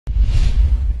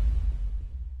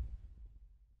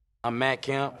I'm Matt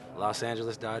Kemp, Los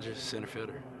Angeles Dodgers center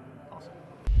fielder. Awesome.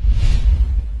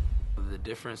 The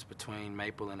difference between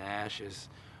maple and ash is,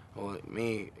 well,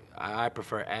 I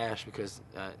prefer ash because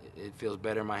it feels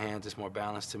better in my hands. It's more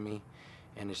balanced to me,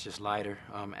 and it's just lighter.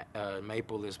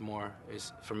 Maple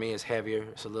for me, it's heavier.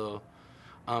 It's a little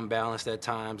unbalanced at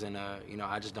times, and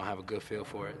I just don't have a good feel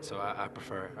for it. So I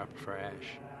prefer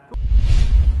ash.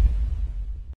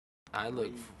 I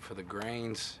look for the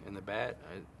grains in the bat.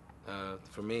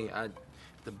 For me,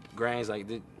 the grains like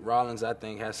Rawlings, I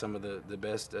think, has some of the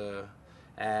best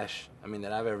ash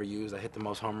that I've ever used. I hit the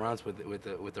most home runs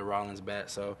with the Rawlings bat.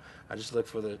 So I just look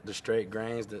for the straight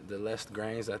grains. The less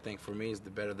grains, I think, for me, is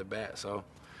the better the bat. So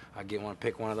I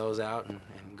pick one of those out and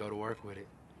go to work with it.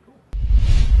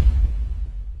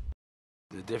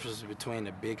 The difference between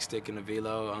the big stick and the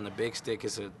velo, on the big stick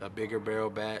is a bigger barrel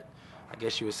bat. I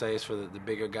guess you would say it's for the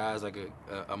bigger guys, like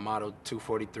a model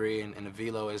 243, and the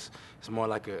velo is more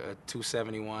like a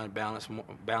 271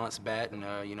 balanced bat, and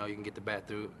you can get the bat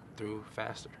through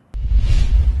faster.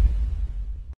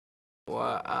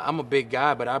 Well, I'm a big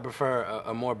guy, but I prefer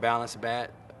a more balanced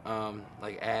bat,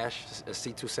 like ash, a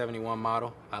C271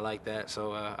 model. I like that,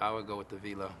 so I would go with the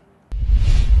velo.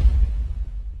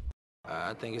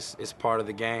 I think it's part of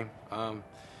the game.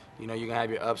 You can have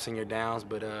your ups and your downs,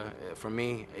 but for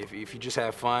me, if you just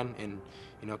have fun and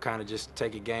kind of just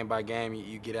take it game by game,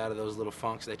 you get out of those little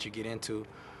funks that you get into.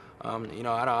 I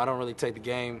don't really take the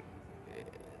game.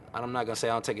 I'm not gonna say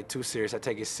I don't take it too serious. I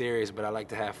take it serious, but I like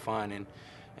to have fun, and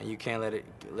you can't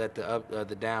let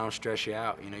the down stress you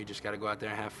out. You just got to go out there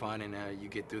and have fun, and you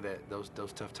get through those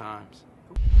tough times.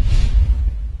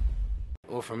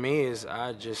 Well, for me is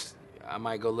I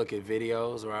might go look at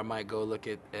videos, or I might go look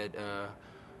at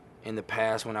in the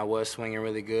past when I was swinging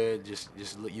really good.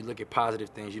 You look at positive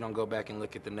things. You don't go back and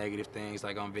look at the negative things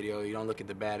like on video. You don't look at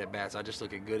the bad at bats. I just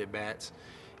look at good at bats,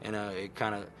 and it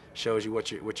kind of shows you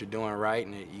what you're doing right,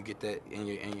 and you get that in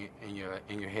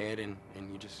your head, and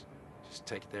you just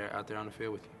take it out there on the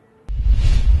field with you.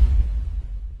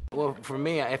 Well, for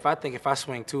me, if I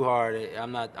swing too hard,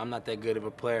 I'm not that good of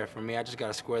a player. For me, I just got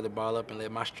to square the ball up and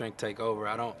let my strength take over.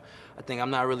 I think I'm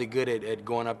not really good at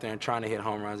going up there and trying to hit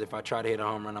home runs. If I try to hit a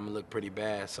home run, I'm gonna look pretty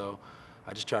bad. So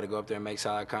I just try to go up there and make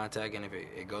solid contact, and if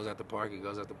it goes out the park, it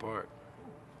goes out the park.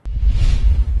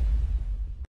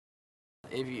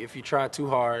 If you try too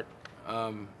hard,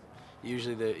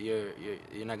 usually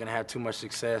you're not gonna have too much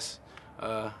success.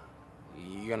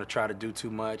 You're going to try to do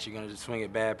too much. You're going to just swing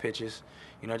at bad pitches.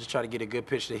 Just try to get a good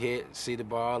pitch to hit, see the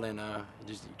ball, and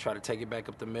just try to take it back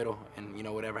up the middle, and,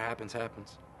 whatever happens,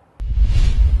 happens.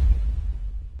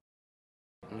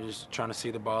 I'm just trying to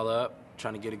see the ball up,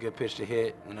 trying to get a good pitch to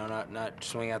hit, not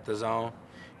swing out the zone.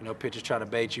 Pitchers try to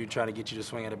bait you, try to get you to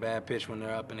swing at a bad pitch when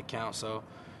they're up in the count. So,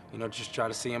 just try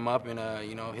to see them up and,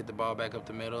 hit the ball back up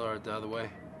the middle or the other way.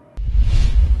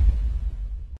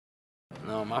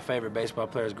 No, my favorite baseball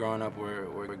players growing up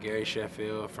were Gary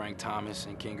Sheffield, Frank Thomas,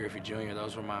 and Ken Griffey Jr.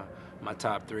 Those were my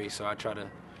top three. So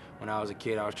when I was a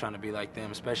kid, I was trying to be like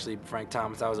them, especially Frank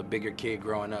Thomas. I was a bigger kid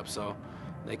growing up, so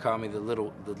they called me the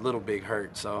little big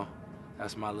hurt. So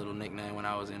that's my little nickname when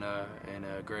I was in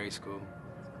grade school.